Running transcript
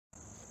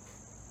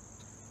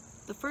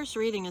The first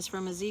reading is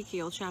from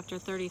Ezekiel chapter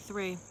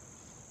 33.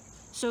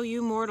 So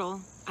you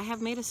mortal, I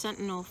have made a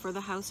sentinel for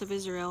the house of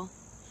Israel.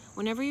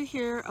 Whenever you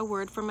hear a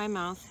word from my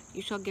mouth,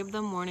 you shall give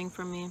them warning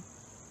from me.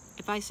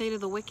 If I say to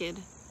the wicked,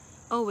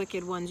 O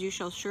wicked ones, you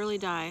shall surely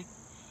die,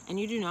 and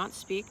you do not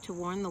speak to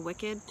warn the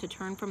wicked to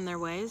turn from their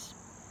ways,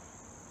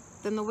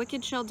 then the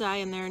wicked shall die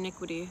in their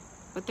iniquity,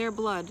 but their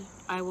blood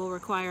I will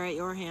require at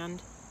your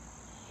hand.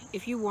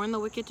 If you warn the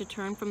wicked to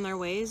turn from their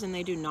ways, and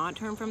they do not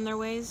turn from their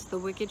ways, the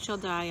wicked shall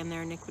die in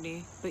their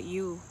iniquity, but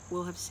you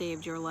will have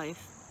saved your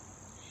life.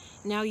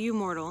 Now you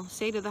mortal,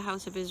 say to the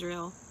house of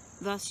Israel,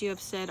 thus you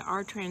have said,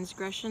 our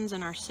transgressions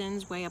and our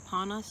sins weigh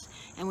upon us,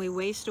 and we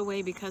waste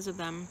away because of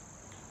them.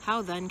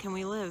 How then can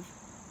we live?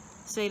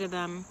 Say to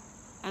them,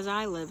 as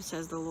I live,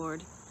 says the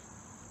Lord,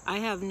 I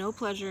have no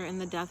pleasure in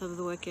the death of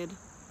the wicked,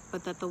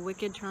 but that the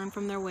wicked turn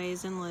from their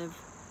ways and live.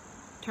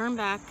 Turn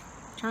back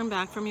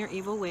from your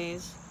evil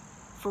ways.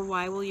 For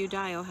why will you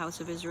die, O house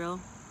of Israel?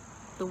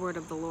 The word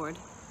of the Lord.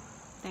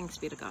 Thanks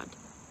be to God.